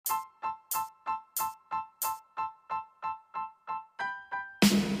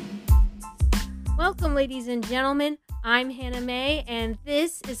Welcome, ladies and gentlemen. I'm Hannah Mae, and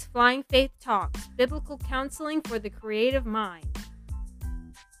this is Flying Faith Talks, Biblical Counseling for the Creative Mind.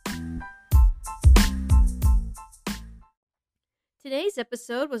 Today's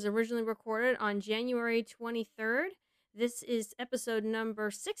episode was originally recorded on January 23rd. This is episode number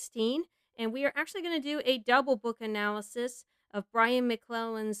 16, and we are actually going to do a double book analysis of Brian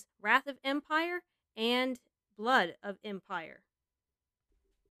McClellan's Wrath of Empire and Blood of Empire.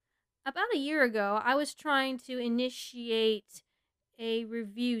 About a year ago, I was trying to initiate a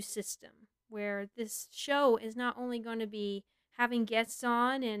review system where this show is not only going to be having guests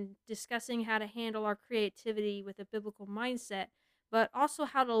on and discussing how to handle our creativity with a biblical mindset, but also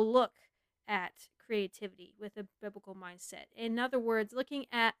how to look at creativity with a biblical mindset. In other words, looking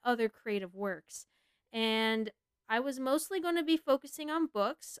at other creative works. And I was mostly going to be focusing on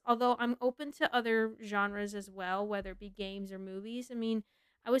books, although I'm open to other genres as well, whether it be games or movies.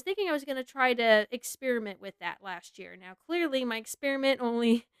 I was thinking I was going to try to experiment with that last year. Now, clearly, my experiment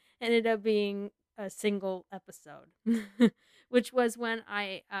only ended up being a single episode, which was when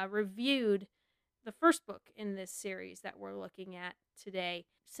I reviewed the first book in this series that we're looking at today,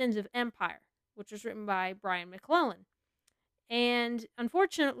 Sins of Empire, which was written by Brian McClellan. And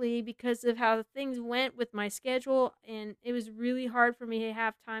unfortunately, because of how things went with my schedule, and it was really hard for me to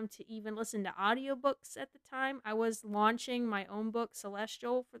have time to even listen to audiobooks at the time. I was launching my own book,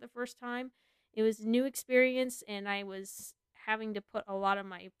 Celestial, for the first time. It was a new experience, and I was having to put a lot of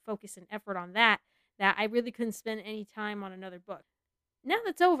my focus and effort on that I really couldn't spend any time on another book. Now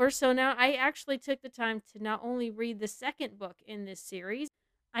that's over, so now I actually took the time to not only read the second book in this series,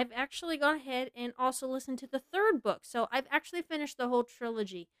 I've actually gone ahead and also listened to the third book. So I've actually finished the whole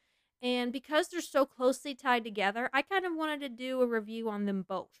trilogy. And because they're so closely tied together, I kind of wanted to do a review on them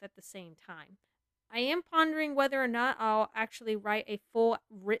both at the same time. I am pondering whether or not I'll actually write a full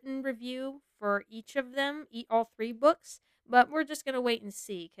written review for each of them, all three books. But we're just going to wait and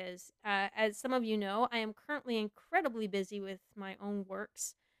see because, as some of you know, I am currently incredibly busy with my own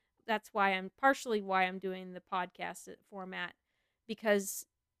works. That's partially why I'm doing the podcast format, because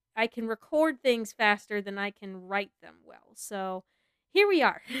I can record things faster than I can write them well. So here we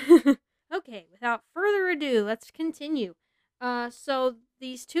are. Okay, without further ado, let's continue. So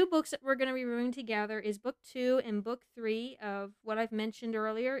these two books that we're going to be reviewing together is Book 2 and Book 3 of what I've mentioned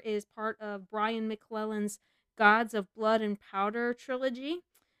earlier is part of Brian McClellan's Gods of Blood and Powder trilogy.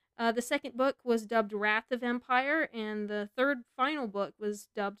 The second book was dubbed Wrath of Empire, and the third final book was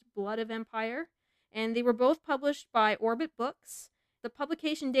dubbed Blood of Empire. And they were both published by Orbit Books. The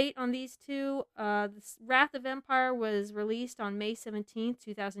publication date on these two, Wrath of Empire was released on May 17th,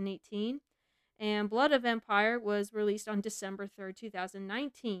 2018, and Blood of Empire was released on December 3rd,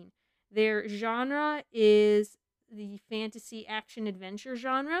 2019. Their genre is the fantasy action adventure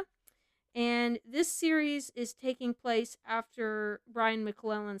genre, and this series is taking place after Brian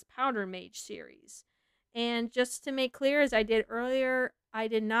McClellan's Powder Mage series. And just to make clear, as I did earlier, I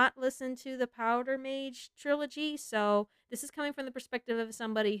did not listen to the Powder Mage trilogy, so this is coming from the perspective of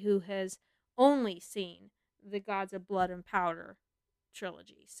somebody who has only seen the Gods of Blood and Powder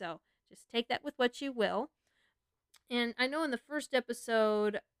trilogy. So just take that with what you will. And I know in the first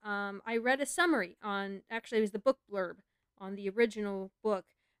episode, I read a summary actually it was the book blurb on the original book.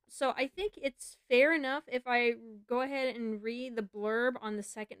 So I think it's fair enough if I go ahead and read the blurb on the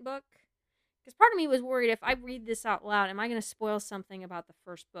second book. Because part of me was worried, if I read this out loud, am I going to spoil something about the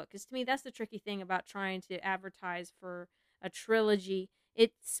first book? Because to me, that's the tricky thing about trying to advertise for a trilogy.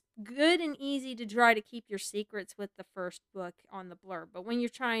 It's good and easy to try to keep your secrets with the first book on the blurb. But when you're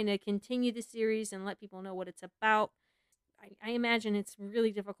trying to continue the series and let people know what it's about, I imagine it's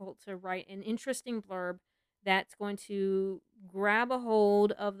really difficult to write an interesting blurb that's going to grab a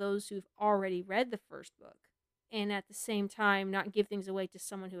hold of those who've already read the first book, and at the same time not give things away to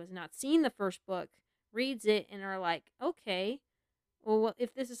someone who has not seen the first book, reads it, and are like, okay, well,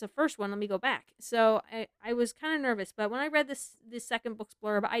 if this is the first one, let me go back. So I was kind of nervous, but when I read this second book's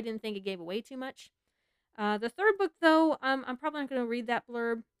blurb, I didn't think it gave away too much. The third book, though, I'm probably not going to read that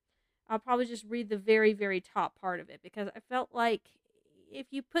blurb. I'll probably just read the very, very top part of it, because I felt like if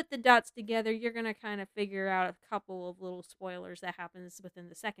you put the dots together, you're going to kind of figure out a couple of little spoilers that happens within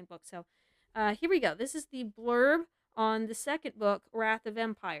the second book. So here we go. This is the blurb on the second book, Wrath of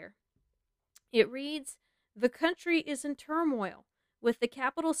Empire. It reads, "The country is in turmoil. With the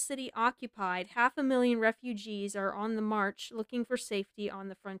capital city occupied, 500,000 refugees are on the march looking for safety on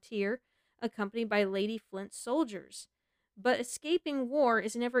the frontier, accompanied by Lady Flint's soldiers. But escaping war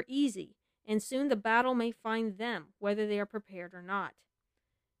is never easy, and soon the battle may find them, whether they are prepared or not.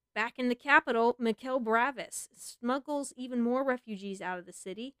 Back in the capital, Mikhail Bravis smuggles even more refugees out of the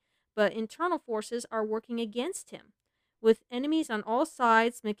city, but internal forces are working against him. With enemies on all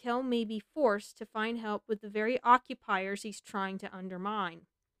sides, Mikkel may be forced to find help with the very occupiers he's trying to undermine.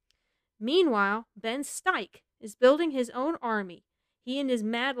 Meanwhile, Ben Steik is building his own army. He and his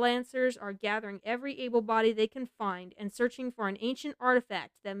mad lancers are gathering every able body they can find and searching for an ancient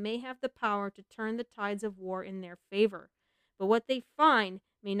artifact that may have the power to turn the tides of war in their favor. But what they find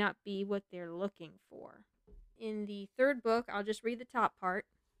may not be what they're looking for. In the third book, I'll just read the top part.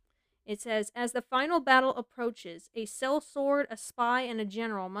 It says, as the final battle approaches, a sellsword, a spy, and a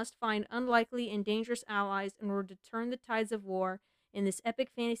general must find unlikely and dangerous allies in order to turn the tides of war in this epic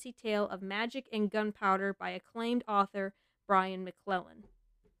fantasy tale of magic and gunpowder by acclaimed author Brian McClellan.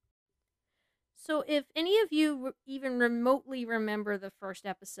 So, if any of you even remotely remember the first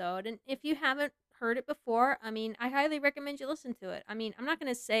episode, and if you haven't heard it before, I mean, I highly recommend you listen to it. I mean, I'm not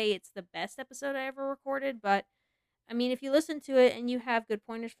going to say it's the best episode I ever recorded, but I mean, if you listen to it and you have good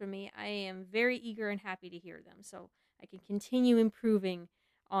pointers for me, I am very eager and happy to hear them so I can continue improving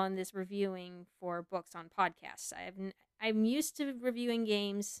on this reviewing for books on podcasts. I'm used to reviewing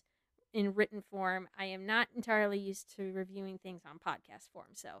games in written form. I am not entirely used to reviewing things on podcast form.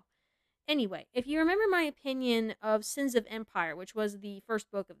 So, anyway, if you remember my opinion of Sins of Empire, which was the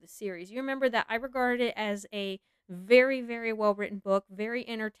first book of the series, you remember that I regarded it as a very, very well written book, very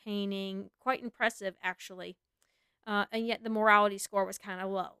entertaining, quite impressive, actually. And yet the morality score was kind of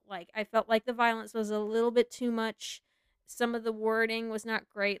low. Like, I felt like the violence was a little bit too much. Some of the wording was not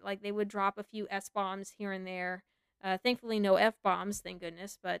great. Like, they would drop a few S-bombs here and there. Thankfully, no F-bombs, thank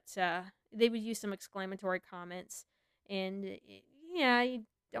goodness. But they would use some exclamatory comments. And, yeah, I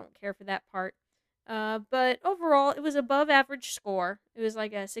don't care for that part. But overall, it was above average score. It was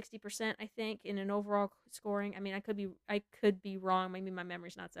like a 60%, I think, in an overall scoring. I mean, I could be wrong. Maybe my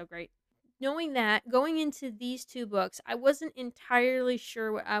memory's not so great. Knowing that, going into these two books, I wasn't entirely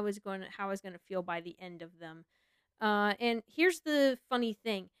sure how I was going to feel by the end of them. And here's the funny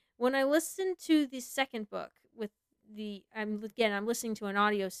thing: when I listened to the second book I'm listening to an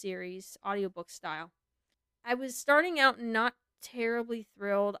audio series, audiobook style. I was starting out not terribly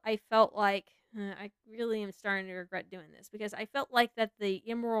thrilled. I felt like I really am starting to regret doing this because I felt like that the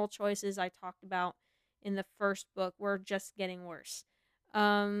immoral choices I talked about in the first book were just getting worse.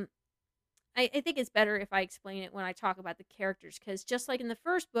 Um, I think it's better if I explain it when I talk about the characters, because just like in the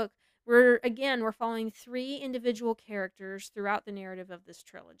first book, we're following three individual characters throughout the narrative of this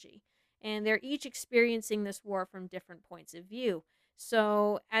trilogy, and they're each experiencing this war from different points of view.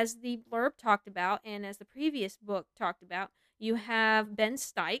 So, as the blurb talked about, and as the previous book talked about, you have Ben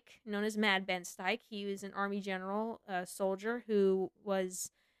Steik, known as Mad Ben Steik. He was an army general, a soldier who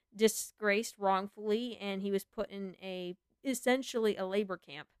was disgraced wrongfully, and he was put in essentially a labor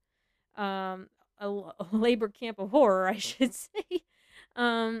camp, um, a labor camp of horror, I should say.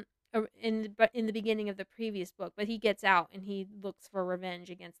 um, in the beginning of the previous book, but he gets out and he looks for revenge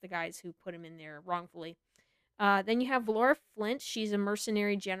against the guys who put him in there wrongfully. Then you have Laura Flint. She's a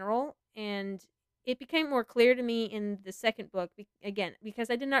mercenary general, and it became more clear to me in the second book, again, because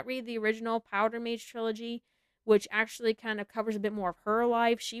I did not read the original Powder Mage trilogy, which actually kind of covers a bit more of her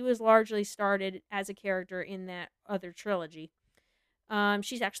life. She was largely started as a character in that other trilogy.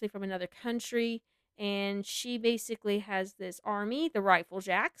 She's actually from another country, and she basically has this army, the Rifle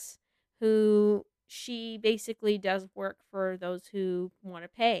Jacks, who she basically does work for those who want to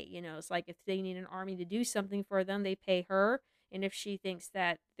pay. You know, it's like if they need an army to do something for them, they pay her. And if she thinks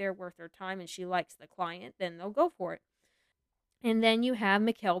that they're worth her time and she likes the client, then they'll go for it. And then you have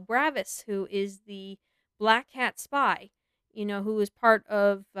Mikkel Bravis, who is the Black Hat spy, you know, who is part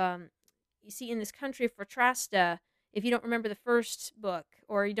of, you see, in this country of Fortrasta, if you don't remember the first book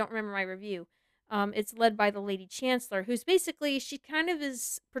or you don't remember my review, it's led by the Lady Chancellor, who's basically, she kind of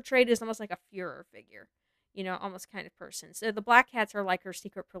is portrayed as almost like a Führer figure, you know, almost kind of person. So the Black Hats are like her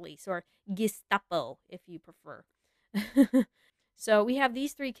secret police, or Gestapo, if you prefer. So we have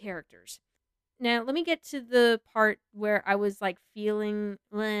these three characters. Now, let me get to the part where I was like feeling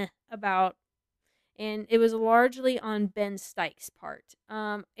about, and it was largely on Ben Steik's part.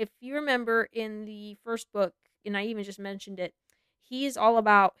 If you remember in the first book, and I even just mentioned it, he is all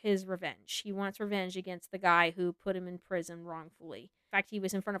about his revenge. He wants revenge against the guy who put him in prison wrongfully. In fact, he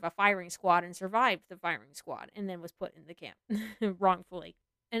was in front of a firing squad and survived the firing squad and then was put in the camp wrongfully.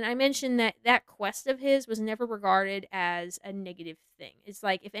 And I mentioned that that quest of his was never regarded as a negative thing. It's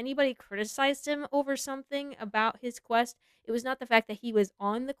like if anybody criticized him over something about his quest, it was not the fact that he was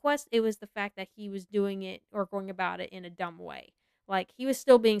on the quest, it was the fact that he was doing it or going about it in a dumb way. Like, he was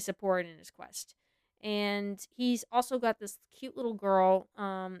still being supported in his quest. And he's also got this cute little girl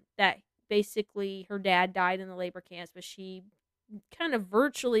that basically her dad died in the labor camps, but she kind of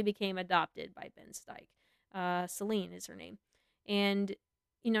virtually became adopted by Ben Steik. Celine is her name. And,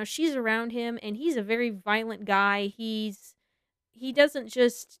 she's around him, and he's a very violent guy. He doesn't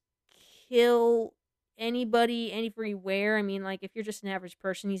just kill anybody everywhere. I mean, like, if you're just an average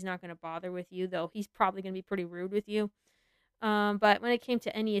person, he's not going to bother with you, though he's probably going to be pretty rude with you. But when it came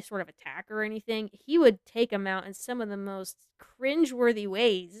to any sort of attack or anything, he would take them out in some of the most cringeworthy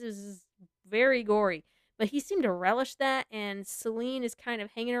ways. This is very gory. But he seemed to relish that, and Celine is kind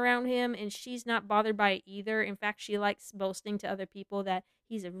of hanging around him, and she's not bothered by it either. In fact, she likes boasting to other people that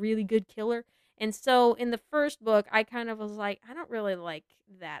he's a really good killer. And so in the first book, I kind of was like, I don't really like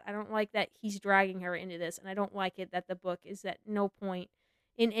that. I don't like that he's dragging her into this, and I don't like it that the book is at no point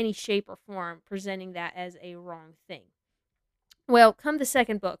in any shape or form presenting that as a wrong thing. Well, come the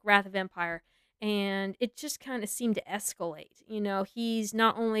second book, Wrath of Empire, and it just kind of seemed to escalate. He's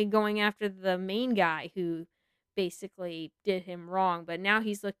not only going after the main guy who basically did him wrong, but now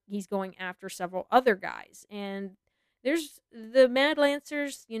he's going after several other guys. And there's the Mad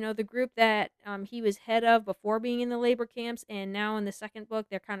Lancers, the group that he was head of before being in the labor camps, and now in the second book,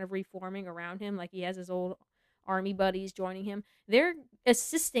 they're kind of reforming around him, like he has his old army buddies joining him. They're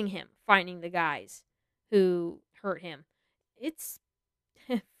assisting him finding the guys who hurt him. It's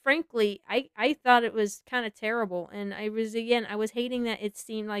frankly, I thought it was kind of terrible, and I was hating that it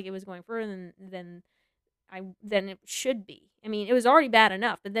seemed like it was going further than it should be. I mean, it was already bad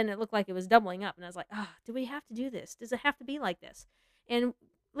enough, but then it looked like it was doubling up, and I was like, do we have to do this? Does it have to be like this? And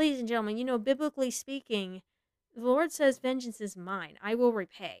ladies and gentlemen, biblically speaking, the Lord says, "Vengeance is mine; I will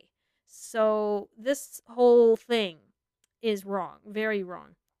repay." So this whole thing is wrong, very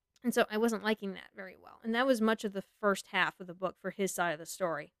wrong. And so I wasn't liking that very well. And that was much of the first half of the book for his side of the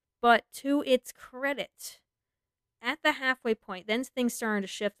story. But to its credit, at the halfway point, then things started to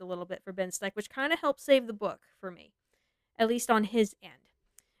shift a little bit for Ben Steik, which kind of helped save the book for me, at least on his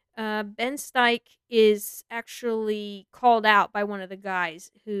end. Ben Steik is actually called out by one of the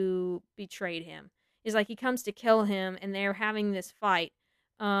guys who betrayed him. It's like he comes to kill him, and they're having this fight.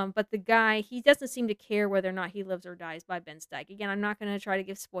 But the guy, he doesn't seem to care whether or not he lives or dies by Ben Steik. Again, I'm not going to try to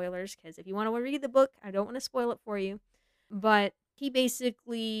give spoilers, because if you want to read the book, I don't want to spoil it for you. But he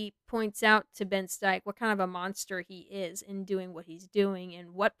basically points out to Ben Steik what kind of a monster he is in doing what he's doing,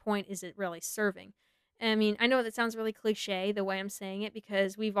 and what point is it really serving. I mean, I know that sounds really cliche the way I'm saying it,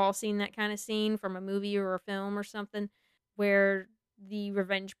 because we've all seen that kind of scene from a movie or a film or something, where the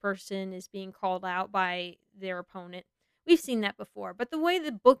revenge person is being called out by their opponent. We've seen that before, but the way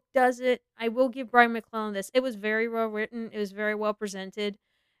the book does it, I will give Brian McClellan this. It was very well written. It was very well presented,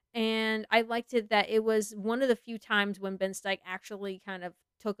 and I liked it that it was one of the few times when Ben Steik actually kind of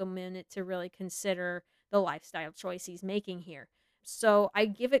took a minute to really consider the lifestyle choice he's making here. So I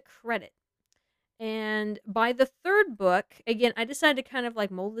give it credit. And by the third book, again, I decided to kind of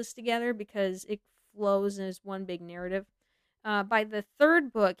like mold this together because it flows as one big narrative. By the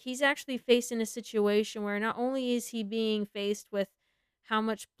third book, he's actually facing a situation where not only is he being faced with how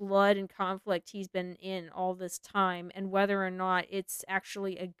much blood and conflict he's been in all this time, and whether or not it's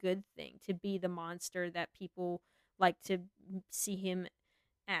actually a good thing to be the monster that people like to see him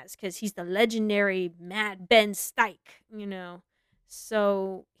as, because he's the legendary Mad Ben Steik.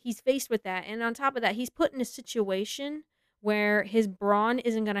 So he's faced with that, and on top of that, he's put in a situation where his brawn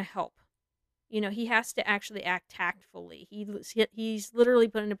isn't going to help. He has to actually act tactfully. He's literally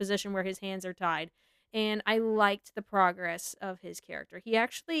put in a position where his hands are tied. And I liked the progress of his character. He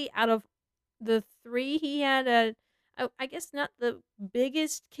actually, out of the three, he had I guess not the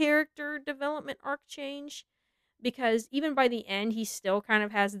biggest character development arc change. Because even by the end, he still kind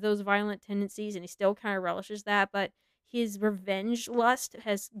of has those violent tendencies, and he still kind of relishes that. But his revenge lust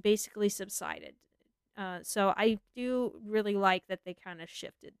has basically subsided. So I do really like that they kind of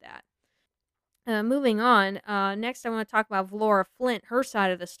shifted that. Moving on, next I want to talk about Vlora Flint, her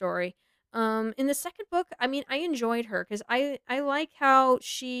side of the story. In the second book, I mean, I enjoyed her because I like how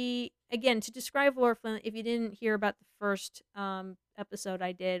she, again, to describe Vlora Flint, if you didn't hear about the first episode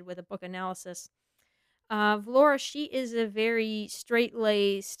I did with a book analysis, Vlora, she is a very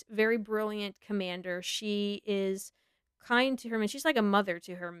straight-laced, very brilliant commander. She is kind to her men. She's like a mother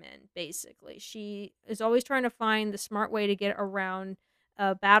to her men, basically. She is always trying to find the smart way to get around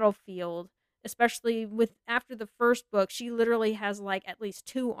a battlefield, especially with after the first book. She literally has like at least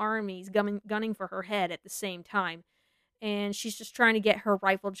two armies gunning for her head at the same time, and she's just trying to get her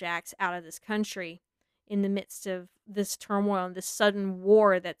rifle jacks out of this country in the midst of this turmoil and this sudden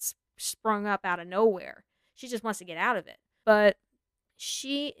war that's sprung up out of nowhere. She just wants to get out of it. But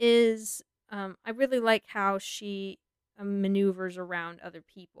she is, I really like how she maneuvers around other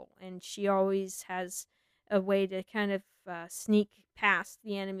people, and she always has a way to kind of sneak past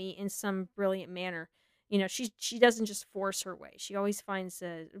the enemy in some brilliant manner. She doesn't just force her way; she always finds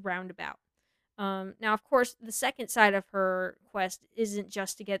a roundabout. Now, of course, the second side of her quest isn't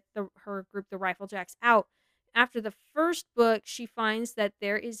just to get her group, the Riflejacks, out. After the first book, she finds that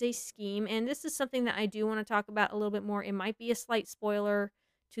there is a scheme, and this is something that I do want to talk about a little bit more. It might be a slight spoiler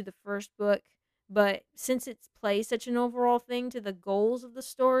to the first book, but since it plays such an overall thing to the goals of the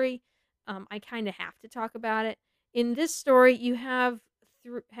story, I kind of have to talk about it. In this story, you have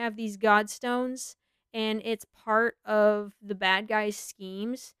these godstones, and it's part of the bad guys'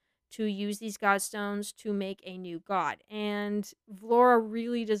 schemes to use these godstones to make a new god. And Vlora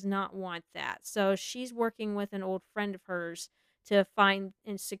really does not want that. So she's working with an old friend of hers to find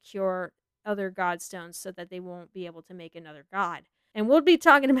and secure other godstones so that they won't be able to make another god. And we'll be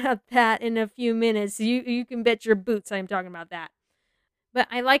talking about that in a few minutes. You can bet your boots I'm talking about that. But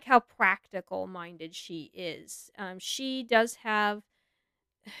I like how practical minded she is. She does have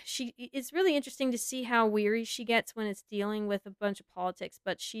it's really interesting to see how weary she gets when it's dealing with a bunch of politics,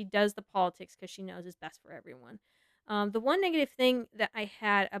 but she does the politics because she knows it's best for everyone. The one negative thing that I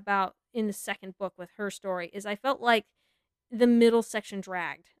had about in the second book with her story is I felt like the middle section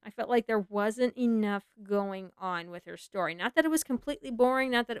dragged. I felt like there wasn't enough going on with her story. Not that it was completely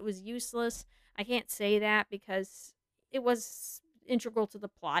boring, not that it was useless. I can't say that because it was integral to the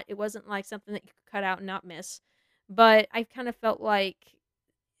plot. It wasn't like something that you could cut out and not miss. But I kind of felt like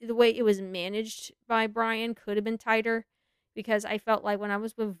the way it was managed by Brian could have been tighter because I felt like when I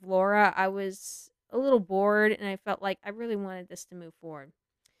was with Laura, I was a little bored and I felt like I really wanted this to move forward.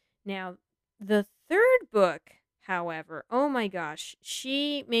 Now, the third book, however, oh my gosh,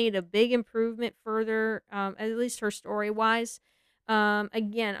 she made a big improvement further, at least her story wise.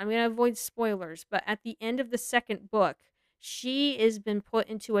 Again, I'm going to avoid spoilers, but at the end of the second book, she has been put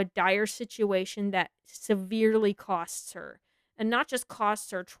into a dire situation that severely costs her. And not just costs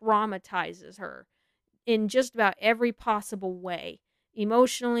her, traumatizes her in just about every possible way,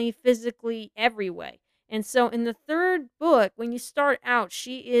 emotionally, physically, every way. And so in the third book, when you start out,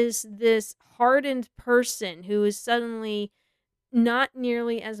 she is this hardened person who is suddenly not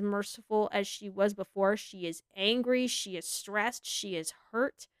nearly as merciful as she was before. She is angry, she is stressed, she is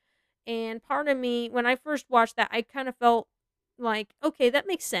hurt. And part of me, when I first watched that, I kind of felt like, okay, that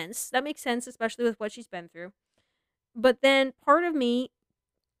makes sense. That makes sense, especially with what she's been through. But then part of me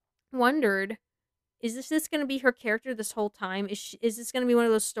wondered, is this going to be her character this whole time? Is this going to be one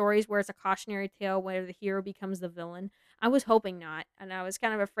of those stories where it's a cautionary tale where the hero becomes the villain? I was hoping not, and I was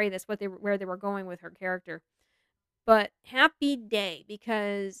kind of afraid that's where they were going with her character. But happy day,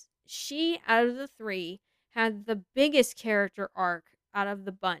 because she, out of the three, had the biggest character arc out of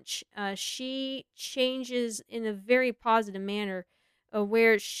the bunch. She changes in a very positive manner,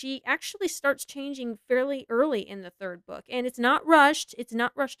 where she actually starts changing fairly early in the third book. And it's not rushed. It's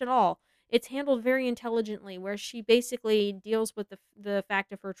not rushed at all. It's handled very intelligently, where she basically deals with the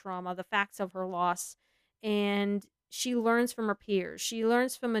fact of her trauma, the facts of her loss, and she learns from her peers. She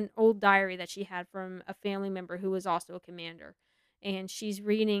learns from an old diary that she had from a family member who was also a commander. And she's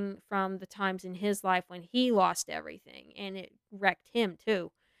reading from the times in his life when he lost everything and it wrecked him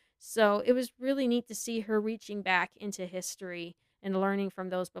too. So it was really neat to see her reaching back into history and learning from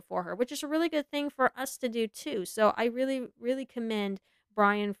those before her, which is a really good thing for us to do too. So I really, really commend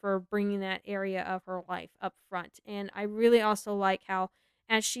Brian for bringing that area of her life up front. And I really also like how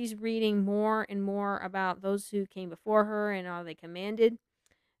as she's reading more and more about those who came before her and how they commanded,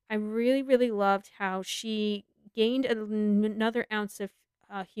 I really, really loved how she gained another ounce of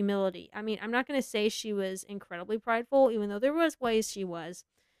humility. I mean, I'm not going to say she was incredibly prideful, even though there was ways she was,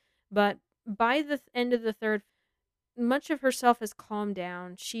 but by the end of the third, much of herself has calmed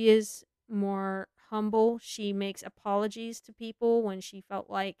down. She is more humble. She makes apologies to people when she felt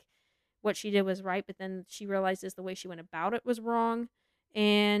like what she did was right, but then she realizes the way she went about it was wrong.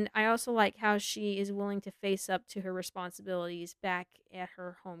 And I also like how she is willing to face up to her responsibilities back at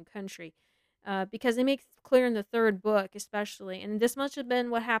her home country. Because they make clear in the third book, especially, and this must have been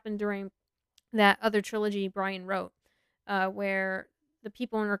what happened during that other trilogy Brian wrote, where the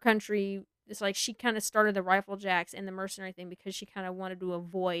people in her country, it's like she kind of started the Riflejacks and the mercenary thing because she kind of wanted to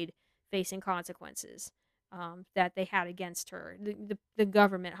avoid facing consequences that they had against her, the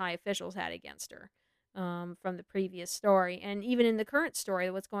government high officials had against her from the previous story. And even in the current story,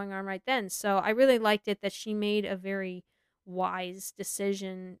 what's going on right then. So I really liked it that she made a very wise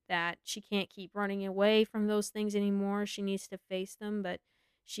decision that she can't keep running away from those things anymore. She needs to face them, but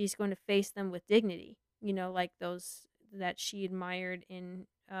she's going to face them with dignity, like those that she admired in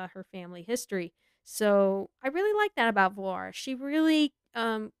her family history. So I really like that about Vlora. She really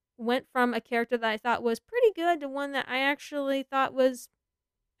went from a character that I thought was pretty good to one that I actually thought was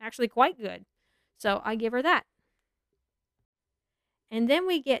actually quite good. So I give her that. And then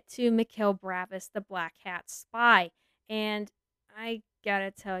we get to Mikhail Bravis, the Black Hat spy. And I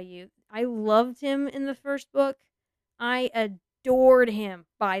gotta tell you, I loved him in the first book. I adored him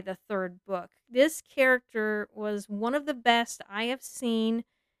by the third book. This character was one of the best I have seen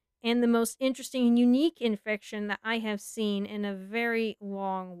and the most interesting and unique in fiction that I have seen in a very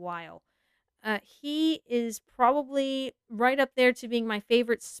long while. He is probably right up there to being my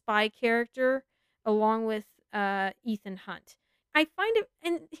favorite spy character, along with Ethan Hunt. I find it,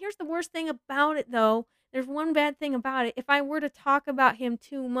 and here's the worst thing about it though. There's one bad thing about it. If I were to talk about him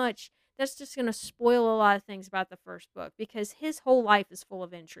too much, that's just going to spoil a lot of things about the first book because his whole life is full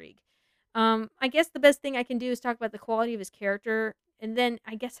of intrigue. I guess the best thing I can do is talk about the quality of his character, and then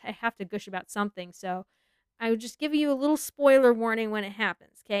I guess I have to gush about something. So I would just give you a little spoiler warning when it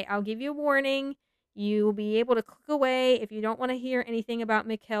happens. Okay, I'll give you a warning. You'll be able to click away if you don't want to hear anything about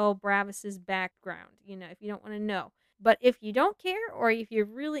Mikhail Bravis's background. If you don't want to know. But if you don't care, or if you're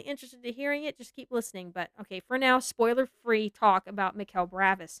really interested in hearing it, just keep listening. But okay, for now, spoiler-free talk about Mikhail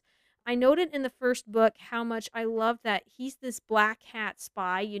Bravis. I noted in the first book how much I love that he's this black hat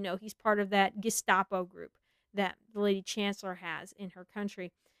spy. He's part of that Gestapo group that the Lady Chancellor has in her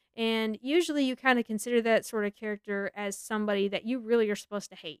country. And usually you kind of consider that sort of character as somebody that you really are supposed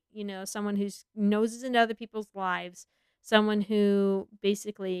to hate. Someone who's noses into other people's lives, someone who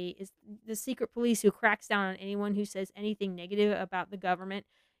basically is the secret police who cracks down on anyone who says anything negative about the government.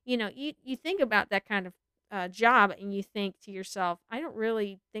 You think about that kind of job and you think to yourself, I don't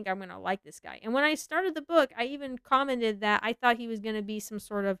really think I'm going to like this guy. And when I started the book, I even commented that I thought he was going to be some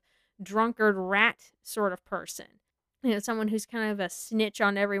sort of drunkard rat sort of person. Someone who's kind of a snitch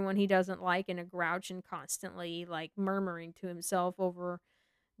on everyone he doesn't like and a grouch and constantly like murmuring to himself over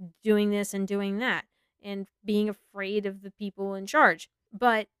doing this and doing that and being afraid of the people in charge.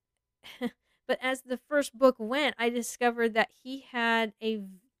 But but as the first book went, I discovered that he had a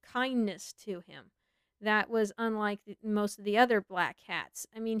kindness to him that was unlike most of the other black hats.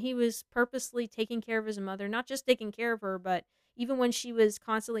 I mean, he was purposely taking care of his mother, not just taking care of her, but even when she was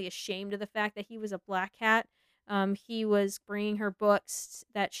constantly ashamed of the fact that he was a black hat, he was bringing her books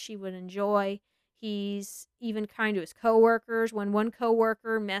that she would enjoy. He's even kind to his coworkers. When one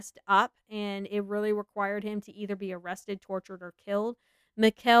coworker messed up and it really required him to either be arrested, tortured, or killed,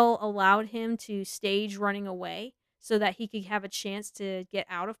 Mikkel allowed him to stage running away so that he could have a chance to get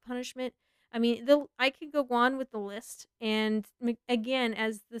out of punishment. I mean, I could go on with the list, and again,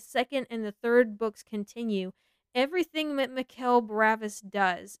 as the second and the third books continue, everything that Mikkel Bravis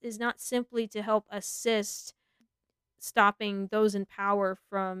does is not simply to help assist stopping those in power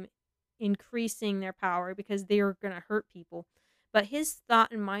from increasing their power because they are going to hurt people. But his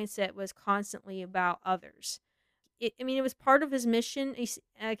thought and mindset was constantly about others. It was part of his mission.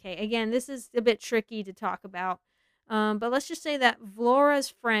 Okay, again, this is a bit tricky to talk about. But let's just say that Vlora's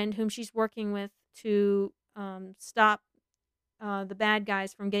friend, whom she's working with to stop the bad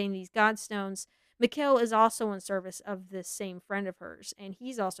guys from getting these godstones, Mikhail is also in service of this same friend of hers, and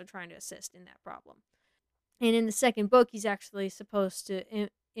he's also trying to assist in that problem. And in the second book, he's actually supposed to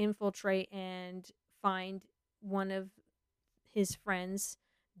infiltrate and find one of his friend's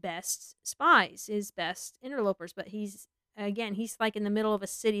best spies, his best interlopers. But he's like in the middle of a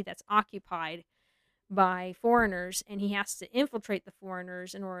city that's occupied by foreigners, and he has to infiltrate the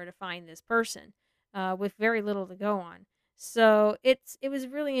foreigners in order to find this person with very little to go on. So it was a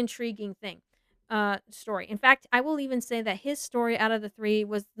really intriguing story. In fact, I will even say that his story out of the three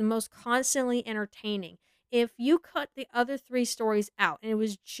was the most constantly entertaining. If you cut the other three stories out and it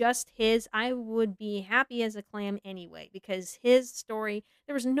was just his, I would be happy as a clam anyway, because his story,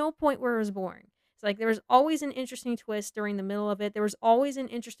 there was no point where it was boring. It's like there was always an interesting twist during the middle of it. There was always an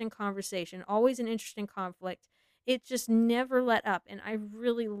interesting conversation, always an interesting conflict. It just never let up, and I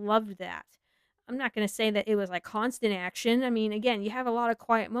really loved that. I'm not going to say that it was like constant action. I mean, again, you have a lot of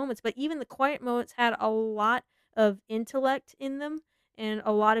quiet moments, but even the quiet moments had a lot of intellect in them and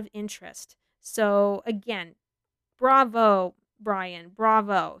a lot of interest. So again, bravo, Brian,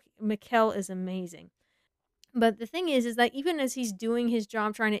 bravo. Mikkel is amazing. But the thing is that even as he's doing his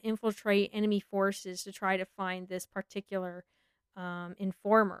job trying to infiltrate enemy forces to try to find this particular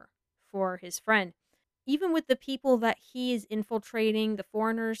informer for his friend, even with the people that he is infiltrating, the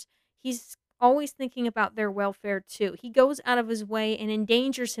foreigners, he's always thinking about their welfare too. He goes out of his way and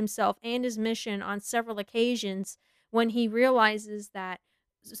endangers himself and his mission on several occasions when he realizes that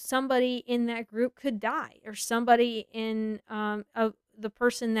somebody in that group could die, or somebody in the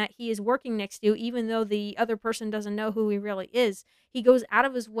person that he is working next to, even though the other person doesn't know who he really is. He goes out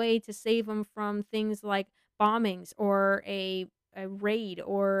of his way to save him from things like bombings or a raid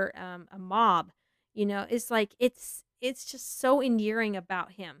or a mob. It's like it's just so endearing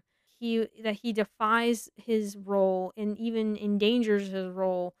about him. He defies his role and even endangers his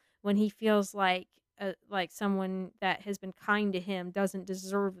role when he feels like someone that has been kind to him doesn't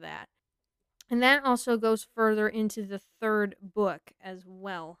deserve that. And that also goes further into the third book as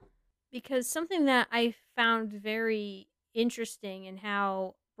well. Because something that I found very interesting in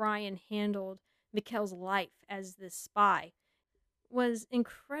how Brian handled Mikkel's life as this spy was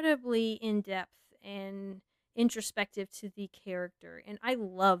incredibly in depth and introspective to the character. And I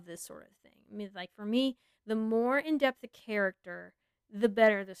love this sort of thing. I mean, like for me, the more in depth the character, the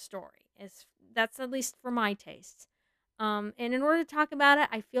better the story. That's at least for my tastes. And in order to talk about it,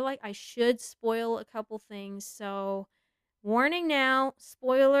 I feel like I should spoil a couple things. So, warning now,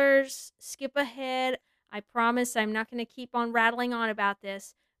 spoilers, skip ahead. I promise I'm not going to keep on rattling on about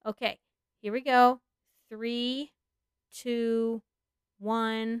this. Okay, here we go. 3, 2,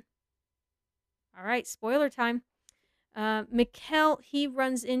 1. All right, spoiler time. Mikkel, he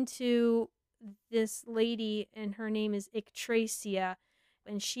runs into this lady, and her name is Yggdrasil,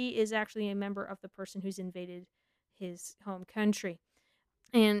 and she is actually a member of the person who's invaded his home country.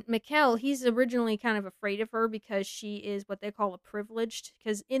 And Mikkel, he's originally kind of afraid of her because she is what they call a privileged.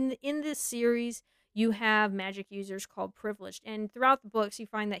 Because in this series, you have magic users called privileged, and throughout the books, you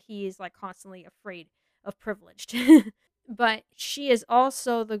find that he is like constantly afraid of privileged. But she is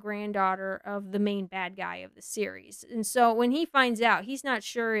also the granddaughter of the main bad guy of the series. And so when he finds out, he's not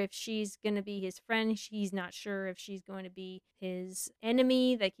sure if she's going to be his friend. He's not sure if she's going to be his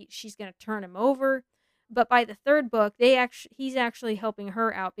enemy, like she's going to turn him over. But by the third book, he's actually helping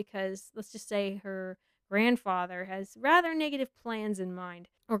her out because let's just say her grandfather has rather negative plans in mind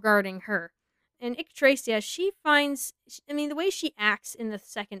regarding her. And Yggdrasil, the way she acts in the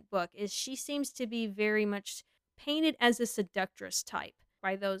second book is she seems to be very much painted as a seductress type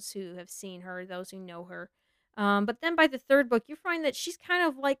by those who have seen her, those who know her. But then by the third book, you find that she's kind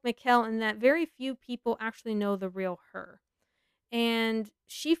of like Mikkel in that very few people actually know the real her. And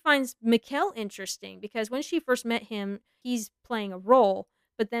she finds Mikkel interesting because when she first met him, he's playing a role.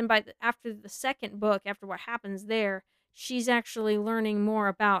 But then after the second book, after what happens there, she's actually learning more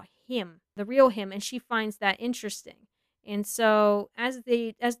about him, the real him, and she finds that interesting. And so as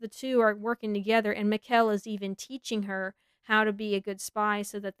the two are working together, and Mikkel is even teaching her how to be a good spy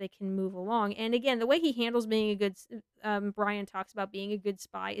so that they can move along. And again, the way he handles being a good, Brian talks about being a good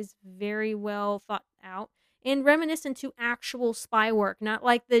spy is very well thought out and reminiscent to actual spy work, not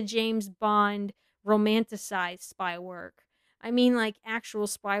like the James Bond romanticized spy work. I mean like actual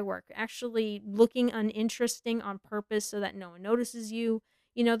spy work, actually looking uninteresting on purpose so that no one notices you,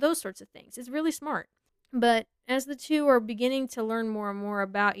 those sorts of things. It's really smart. But as the two are beginning to learn more and more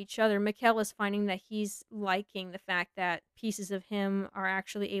about each other, Mikkel is finding that he's liking the fact that pieces of him are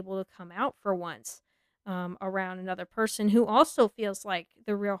actually able to come out for once around another person who also feels like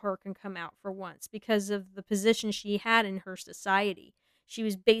the real her can come out for once because of the position she had in her society. She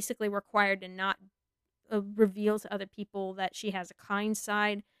was basically required to not reveal to other people that she has a kind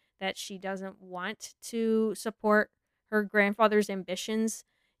side, that she doesn't want to support her grandfather's ambitions.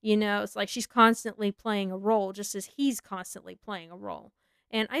 It's like she's constantly playing a role, just as he's constantly playing a role.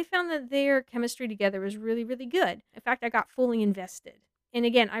 And I found that their chemistry together was really, really good. In fact, I got fully invested. And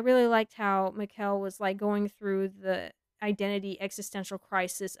again, I really liked how Mikkel was like going through the identity existential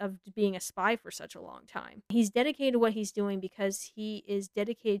crisis of being a spy for such a long time. He's dedicated to what he's doing because he is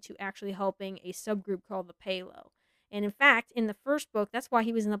dedicated to actually helping a subgroup called the Palo. And in fact, in the first book, that's why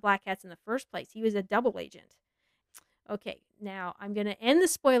he was in the Black Hats in the first place. He was a double agent. Okay, now I'm going to end the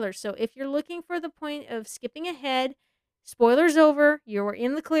spoilers. So if you're looking for the point of skipping ahead, spoilers over. You're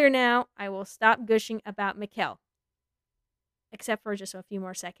in the clear now. I will stop gushing about Mikkel. Except for just a few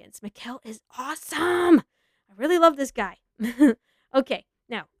more seconds. Mikkel is awesome! I really love this guy. Okay,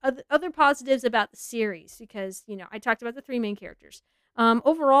 now, other positives about the series, because, I talked about the three main characters.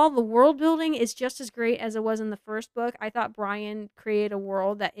 Overall, the world building is just as great as it was in the first book. I thought Brian created a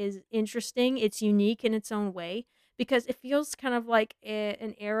world that is interesting. It's unique in its own way, because it feels kind of like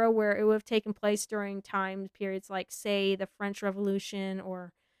an era where it would have taken place during time periods like, say, the French Revolution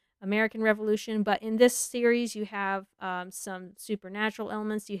or American Revolution. But in this series, you have some supernatural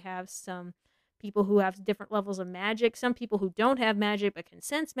elements. You have some people who have different levels of magic, some people who don't have magic but can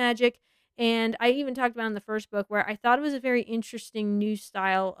sense magic. And I even talked about in the first book where I thought it was a very interesting new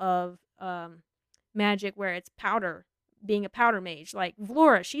style of magic where it's powder, being a powder mage. Like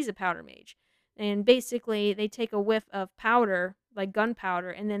Vlora, she's a powder mage. And basically, they take a whiff of powder like gunpowder,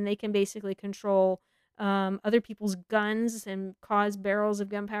 and then they can basically control other people's guns and cause barrels of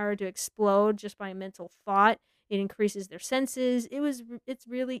gunpowder to explode just by mental thought. It increases their senses. It's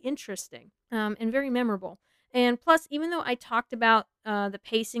really interesting and very memorable. And plus, even though I talked about the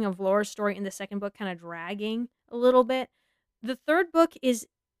pacing of Laura's story in the second book kind of dragging a little bit, the third book is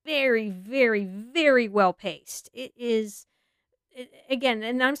very, very, very well paced. It is, again,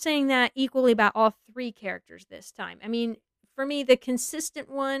 and I'm saying that equally about all three characters this time. I mean, for me, the consistent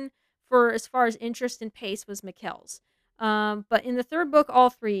one for as far as interest and pace was Mikkel's. But in the third book, all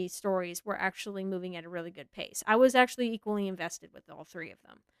three stories were actually moving at a really good pace. I was actually equally invested with all three of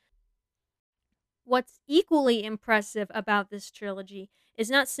them. What's equally impressive about this trilogy is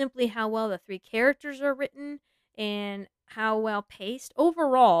not simply how well the three characters are written and how well paced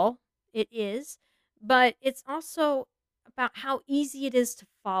overall it is, but it's also about how easy it is to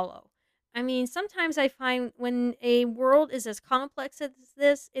follow. I mean, sometimes I find when a world is as complex as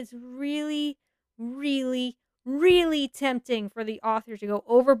this, it's really, really, really tempting for the author to go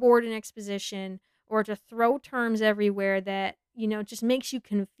overboard in exposition or to throw terms everywhere that, just makes you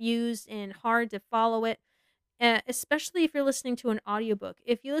confused and hard to follow it, especially if you're listening to an audiobook.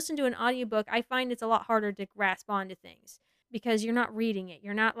 If you listen to an audiobook, I find it's a lot harder to grasp onto things because you're not reading it.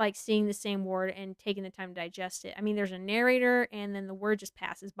 You're not like seeing the same word and taking the time to digest it. I mean, there's a narrator and then the word just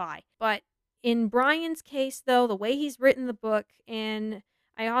passes by. But in Brian's case, though, the way he's written the book, and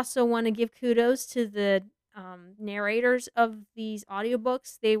I also want to give kudos to the narrators of these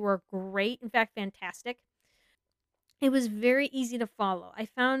audiobooks. They were great, in fact, fantastic. It was very easy to follow. I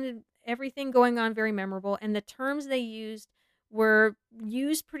found everything going on very memorable, and the terms they used were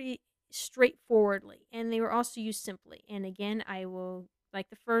used pretty straightforwardly, and they were also used simply. And again, I will, like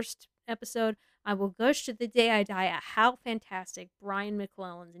the first episode, I will gush to the day I die at how fantastic Brian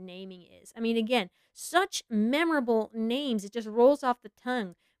McClellan's naming is. I mean, again, such memorable names. It just rolls off the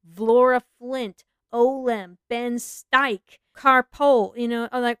tongue. Vlora Flint, Olem, Ben Stike, Carpole,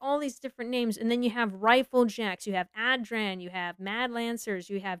 like all these different names. And then you have Rifle Jacks, you have Adran, you have Mad Lancers,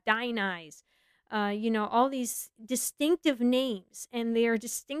 you have Dyneyes, all these distinctive names, and they are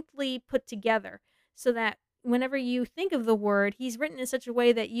distinctly put together so that whenever you think of the word, he's written in such a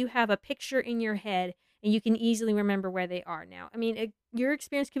way that you have a picture in your head and you can easily remember where they are now. I mean, your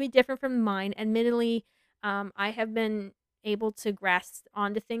experience can be different from mine. Admittedly, I have been able to grasp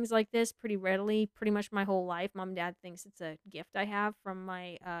onto things like this pretty readily, pretty much my whole life. Mom and dad thinks it's a gift I have from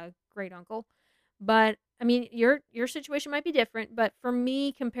my great uncle. But I mean, your situation might be different, but for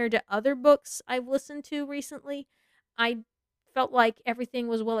me, compared to other books I've listened to recently, I felt like everything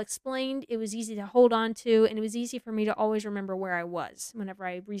was well explained. It was easy to hold on to, and it was easy for me to always remember where I was whenever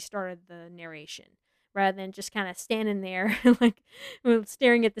I restarted the narration, rather than just kind of standing there, like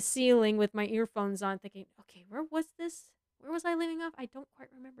staring at the ceiling with my earphones on, thinking, "Okay, where was this? Where was I leaving off? I don't quite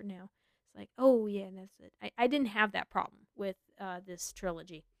remember now." It's like, oh yeah, that's it. I didn't have that problem with this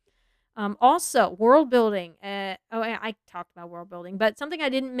trilogy. Also, world building. I talked about world building, but something I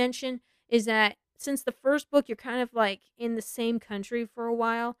didn't mention is that since the first book, you're kind of like in the same country for a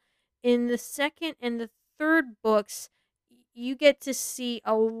while. In the second and the third books, you get to see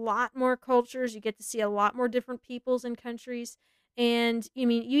a lot more cultures. You get to see a lot more different peoples and countries. And I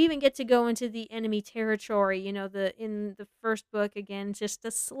mean, you even get to go into the enemy territory. In the first book, again, just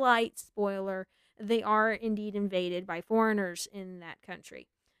a slight spoiler, they are indeed invaded by foreigners in that country.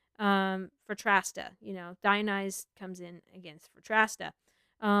 For Trasta. Dionysus comes in against for Trasta.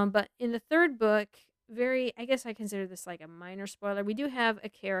 But in the third book, I guess I consider this like a minor spoiler. We do have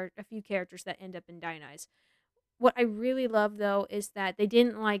a few characters that end up in Dionysus. What I really love though is that they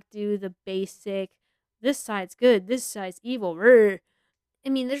didn't like do the basic, this side's good, this side's evil. I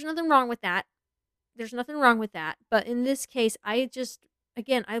mean, there's nothing wrong with that. There's nothing wrong with that. But in this case, I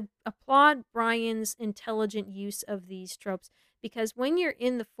applaud Brian's intelligent use of these tropes, because when you're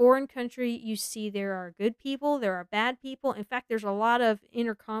in the foreign country, you see there are good people, there are bad people. In fact, there's a lot of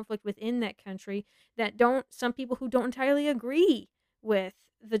inner conflict within that country some people who don't entirely agree with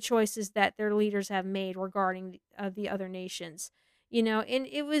the choices that their leaders have made regarding the other nations. And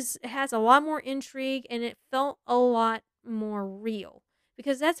it has a lot more intrigue, and it felt a lot more real,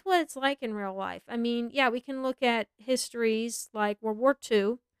 because that's what it's like in real life. I mean, yeah, we can look at histories like World War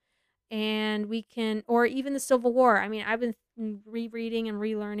II, and or even the Civil War. I mean, I've been rereading and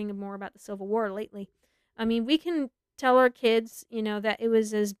relearning more about the Civil War lately. I mean, we can tell our kids, that it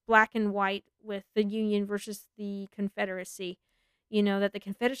was as black and white with the Union versus the Confederacy. That the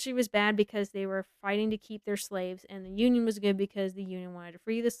Confederacy was bad because they were fighting to keep their slaves, and the Union was good because the Union wanted to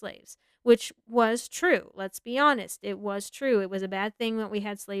free the slaves, which was true. Let's be honest. It was true. It was a bad thing that we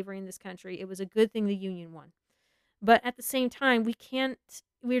had slavery in this country. It was a good thing the Union won. But at the same time,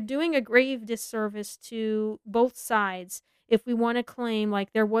 we're doing a grave disservice to both sides if we want to claim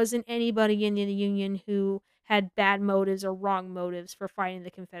like there wasn't anybody in the Union who had bad motives or wrong motives for fighting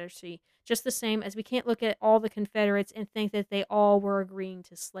the Confederacy. Just the same as we can't look at all the Confederates and think that they all were agreeing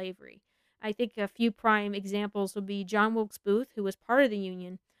to slavery. I think a few prime examples would be John Wilkes Booth, who was part of the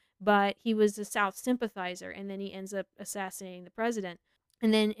Union, but he was a South sympathizer, and then he ends up assassinating the president.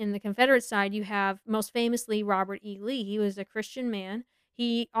 And then in the Confederate side, you have most famously Robert E. Lee. He was a Christian man.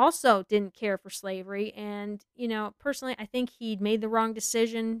 He also didn't care for slavery. And, personally, I think he'd made the wrong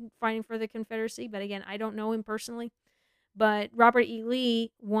decision fighting for the Confederacy. But again, I don't know him personally. But Robert E.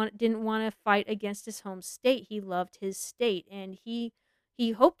 Lee didn't want to fight against his home state. He loved his state, and he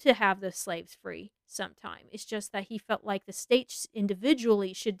hoped to have the slaves free sometime. It's just that he felt like the states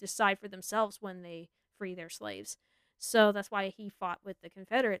individually should decide for themselves when they free their slaves. So that's why he fought with the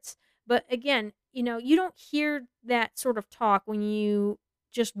Confederates. But again, you don't hear that sort of talk when you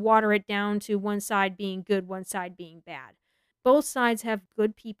just water it down to one side being good, one side being bad. Both sides have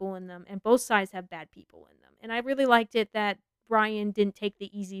good people in them, and both sides have bad people in them. And I really liked it that Brian didn't take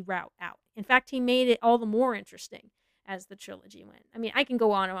the easy route out. In fact, he made it all the more interesting as the trilogy went. I mean, I can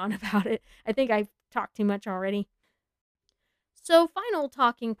go on and on about it. I think I've talked too much already. So, final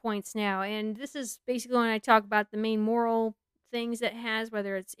talking points now, and this is basically when I talk about the main moral things it has,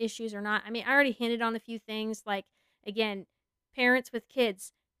 whether it's issues or not. I mean, I already hinted on a few things, like, again, parents with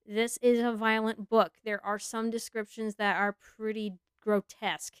kids. This is a violent book. There are some descriptions that are pretty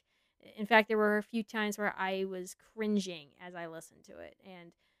grotesque. In fact, there were a few times where I was cringing as I listened to it,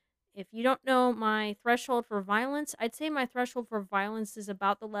 and if you don't know my threshold for violence, I'd say my threshold for violence is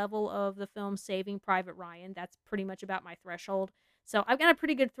about the level of the film Saving Private Ryan. That's pretty much about my threshold. So I've got a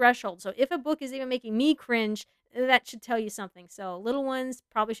pretty good threshold. So if a book is even making me cringe, that should tell you something. So little ones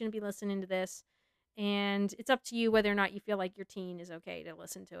probably shouldn't be listening to this. And it's up to you whether or not you feel like your teen is okay to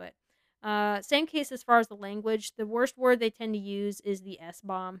listen to it. Same case as far as the language. The worst word they tend to use is the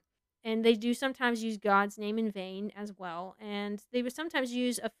S-bomb. And they do sometimes use God's name in vain as well. And they would sometimes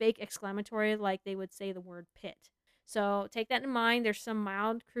use a fake exclamatory like they would say the word pit. So take that in mind. There's some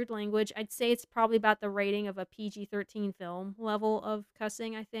mild, crude language. I'd say it's probably about the rating of a PG-13 film level of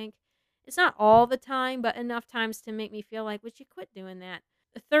cussing, I think. It's not all the time, but enough times to make me feel like, would you quit doing that?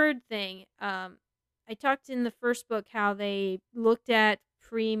 The third thing, I talked in the first book how they looked at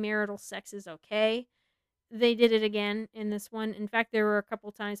premarital sex is okay. They did it again in this one. In fact, there were a couple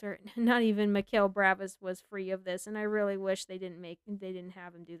times where not even Mikhail Bravis was free of this, and I really wish they didn't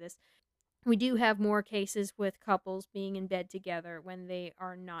have him do this. We do have more cases with couples being in bed together when they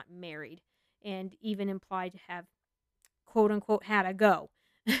are not married, and even implied to have quote unquote had a go.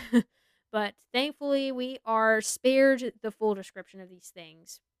 But thankfully, we are spared the full description of these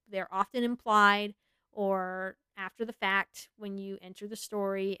things. They're often implied or after the fact when you enter the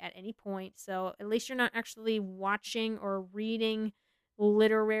story at any point. So at least you're not actually watching or reading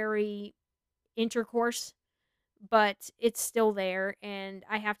literary intercourse, but it's still there, and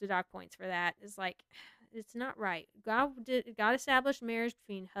I have to dock points for that. It's like, it's not right. God established marriage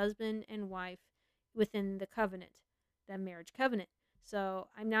between husband and wife within the covenant, the marriage covenant. So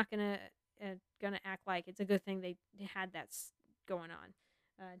I'm not gonna act like it's a good thing they had that going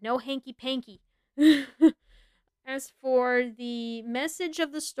on. No hanky panky. As for the message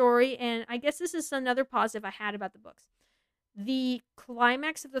of the story, and I guess this is another positive I had about the books, the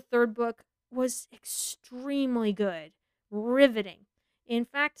climax of the third book was extremely good, riveting. In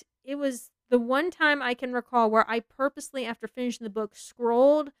fact, it was the one time I can recall where I purposely, after finishing the book,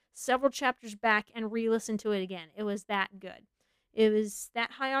 scrolled several chapters back and re-listened to it again. It was that good. It was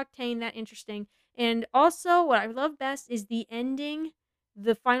that high octane, that interesting. And also, what I love best is the ending.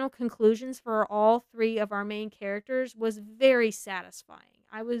 The final conclusions for all three of our main characters was very satisfying.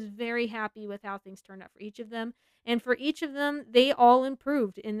 I was very happy with how things turned out for each of them. And for each of them, they all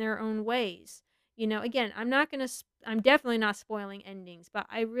improved in their own ways. Again, I'm definitely not spoiling endings, but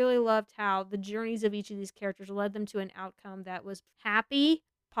I really loved how the journeys of each of these characters led them to an outcome that was happy,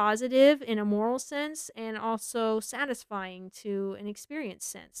 positive in a moral sense, and also satisfying to an experience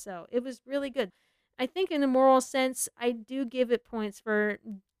sense. So it was really good. I think in a moral sense, I do give it points for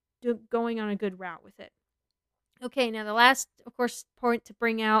going on a good route with it. Okay, now the last, of course, point to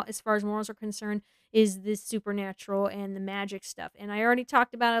bring out as far as morals are concerned is the supernatural and the magic stuff. And I already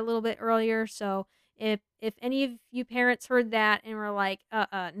talked about it a little bit earlier, so if any of you parents heard that and were like,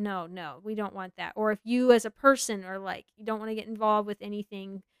 no, we don't want that. Or if you as a person are like, you don't want to get involved with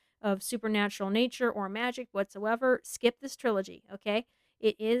anything of supernatural nature or magic whatsoever, skip this trilogy, okay?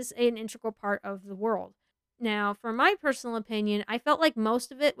 It is an integral part of the world. Now, for my personal opinion, I felt like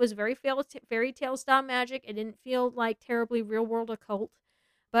most of it was very fairy tale style magic. It didn't feel like terribly real world occult,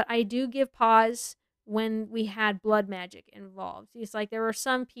 but I do give pause when we had blood magic involved. It's like there were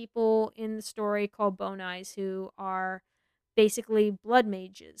some people in the story called Bone Eyes who are basically blood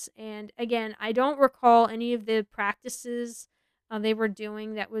mages. And again, I don't recall any of the practices they were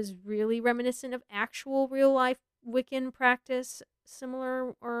doing that was really reminiscent of actual real life Wiccan practice,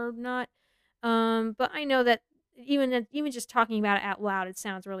 similar or not. But I know that even just talking about it out loud, it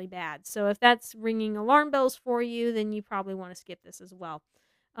sounds really bad. So if that's ringing alarm bells for you, then you probably want to skip this as well.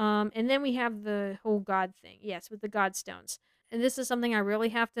 And then we have the whole God thing. Yes, with the God stones. And this is something I really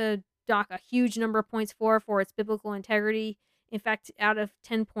have to dock a huge number of points for its biblical integrity. In fact, out of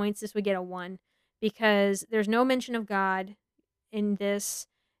 10 points, this would get a 1 because there's no mention of God in this.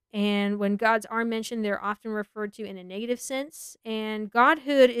 And when gods are mentioned, they're often referred to in a negative sense. And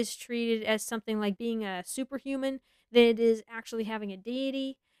godhood is treated as something like being a superhuman than it is actually having a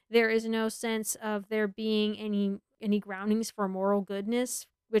deity. There is no sense of there being any groundings for moral goodness,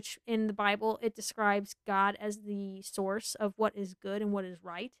 which in the Bible it describes God as the source of what is good and what is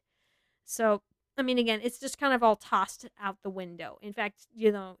right. So, I mean, again, it's just kind of all tossed out the window. In fact,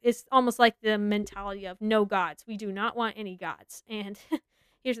 it's almost like the mentality of no gods. We do not want any gods. And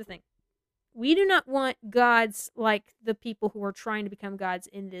here's the thing. We do not want gods like the people who are trying to become gods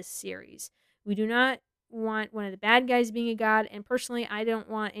in this series. We do not want one of the bad guys being a god, and personally, I don't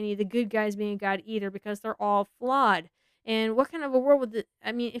want any of the good guys being a god either because they're all flawed. And what kind of a world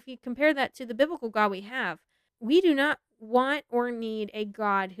if you compare that to the biblical God we have, we do not want or need a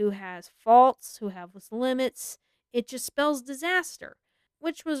God who has faults, who has limits. It just spells disaster,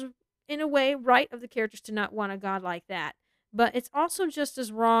 which was, in a way, right of the characters to not want a God like that. But it's also just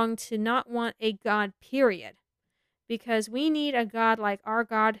as wrong to not want a God, period. Because we need a God like our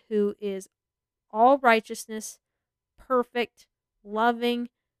God who is all righteousness, perfect, loving,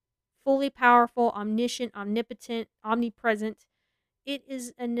 fully powerful, omniscient, omnipotent, omnipresent. It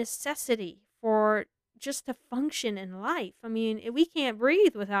is a necessity for just to function in life. I mean, we can't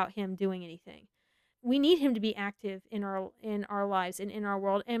breathe without him doing anything. We need him to be active in our lives and in our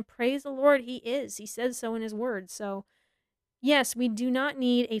world. And praise the Lord, he is. He says so in his word. So yes, we do not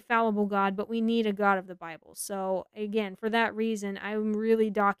need a fallible God, but we need a God of the Bible. So, again, for that reason, I'm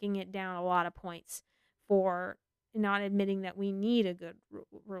really docking it down a lot of points for not admitting that we need a good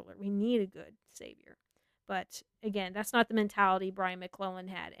ruler. We need a good savior. But, again, that's not the mentality Brian McClellan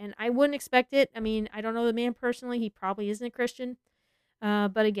had. And I wouldn't expect it. I mean, I don't know the man personally. He probably isn't a Christian.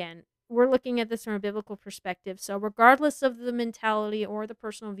 But, again, we're looking at this from a biblical perspective. So, regardless of the mentality or the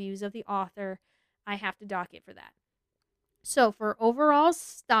personal views of the author, I have to dock it for that. So for overall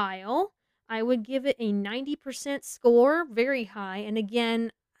style, I would give it a 90% score, very high. And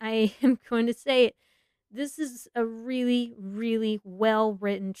again, I am going to say it. This is a really, really well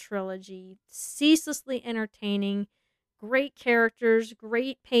written trilogy, ceaselessly entertaining, great characters,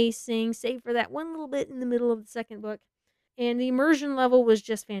 great pacing, save for that one little bit in the middle of the second book. And the immersion level was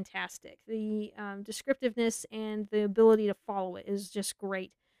just fantastic. The descriptiveness and the ability to follow it is just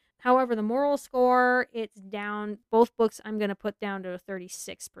great. However, the moral score, it's down. Both books I'm going to put down to a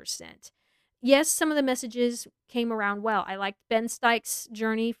 36%. Yes, some of the messages came around well. I liked Ben Stike's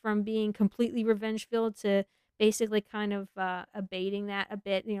journey from being completely revenge-filled to basically kind of abating that a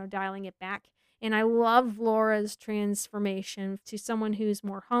bit, dialing it back. And I love Laura's transformation to someone who's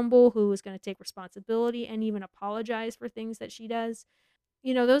more humble, who is going to take responsibility and even apologize for things that she does.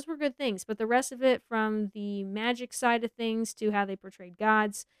 Those were good things. But the rest of it, from the magic side of things to how they portrayed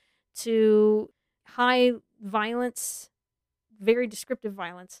gods, to high violence, very descriptive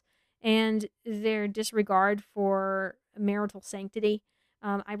violence, and their disregard for marital sanctity,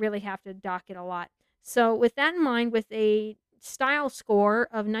 I really have to dock it a lot. So with that in mind, with a style score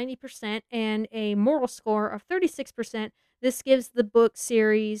of 90% and a moral score of 36%, this gives the book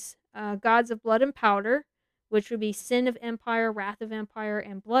series Gods of Blood and Powder, which would be Sin of Empire, Wrath of Empire,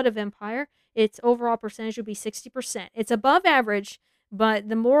 and Blood of Empire. Its overall percentage would be 60%. It's above average, but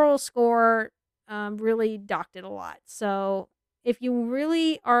the moral score really docked it a lot. So if you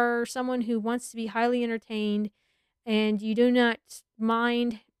really are someone who wants to be highly entertained and you do not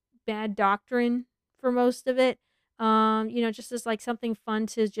mind bad doctrine for most of it, just as like something fun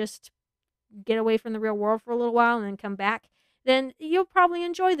to just get away from the real world for a little while and then come back, then you'll probably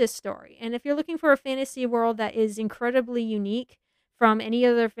enjoy this story. And if you're looking for a fantasy world that is incredibly unique from any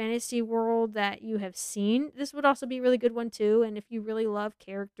other fantasy world that you have seen, this would also be a really good one too. And if you really love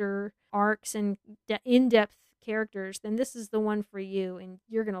character arcs and in-depth characters, then this is the one for you, and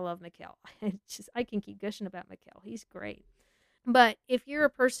you're going to love Mikkel. I can keep gushing about Mikkel. He's great. But if you're a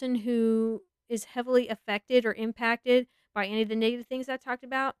person who is heavily affected or impacted by any of the negative things I talked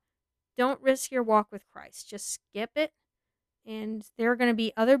about, don't risk your walk with Christ. Just skip it, and there are going to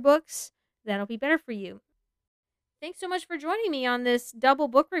be other books that'll be better for you. Thanks so much for joining me on this double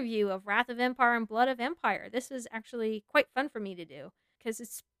book review of Wrath of Empire and Blood of Empire. This was actually quite fun for me to do because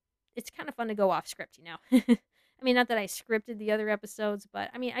it's kind of fun to go off script, you know. I mean, not that I scripted the other episodes,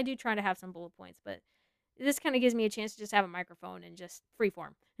 but I mean, I do try to have some bullet points, but this kind of gives me a chance to just have a microphone and just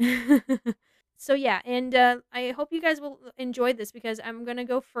freeform. So yeah, and I hope you guys will enjoy this because I'm going to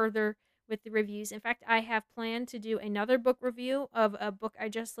go further with the reviews. In fact, I have planned to do another book review of a book I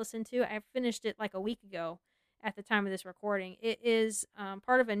just listened to. I finished it like a week ago at the time of this recording. It is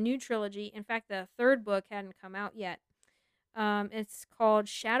part of a new trilogy. In fact, the third book hadn't come out yet. It's called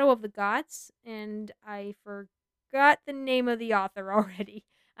Shadow of the Gods, and I forgot the name of the author already.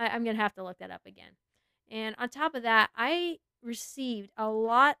 I'm going to have to look that up again. And on top of that, I received a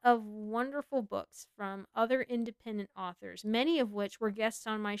lot of wonderful books from other independent authors, many of which were guests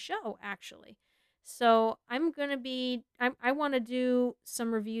on my show, actually. So I'm going to be, I want to do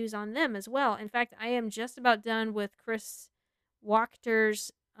some reviews on them as well. In fact, I am just about done with Chris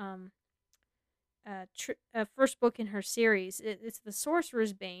Wachter's first book in her series. It's The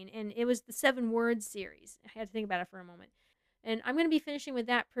Sorcerer's Bane, and it was the 7 Words series. I had to think about it for a moment. And I'm going to be finishing with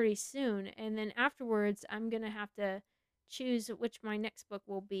that pretty soon. And then afterwards, I'm going to have to choose which my next book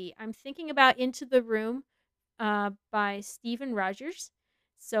will be. I'm thinking about Into the Room by Stephen Rogers.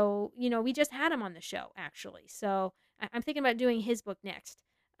 So, you know, we just had him on the show, actually. So I'm thinking about doing his book next.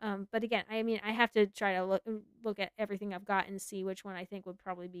 But again, I mean, I have to try to look at everything I've got and see which one I think would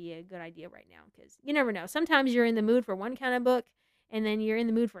probably be a good idea right now. Because you never know. Sometimes you're in the mood for one kind of book, and then you're in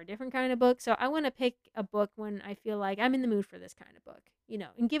the mood for a different kind of book. So I want to pick a book when I feel like I'm in the mood for this kind of book, you know,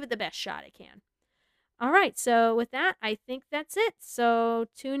 and give it the best shot I can. All right, so with that, I think that's it. So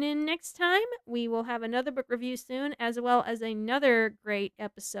tune in next time. We will have another book review soon, as well as another great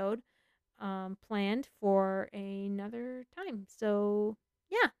episode planned for another time. So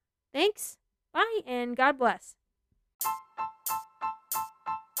yeah, thanks, bye, and God bless.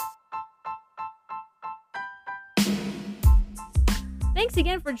 Thanks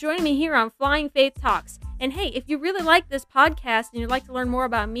again for joining me here on Flying Faith Talks. And hey, if you really like this podcast and you'd like to learn more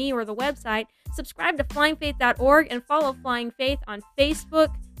about me or the website, subscribe to flyingfaith.org and follow Flying Faith on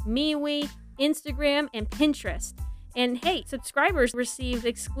Facebook, MeWe, Instagram, and Pinterest. And hey, subscribers receive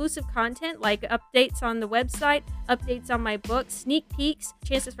exclusive content like updates on the website, updates on my book, sneak peeks,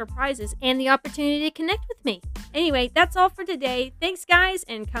 chances for prizes, and the opportunity to connect with me. Anyway, that's all for today. Thanks, guys,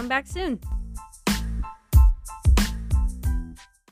 and come back soon.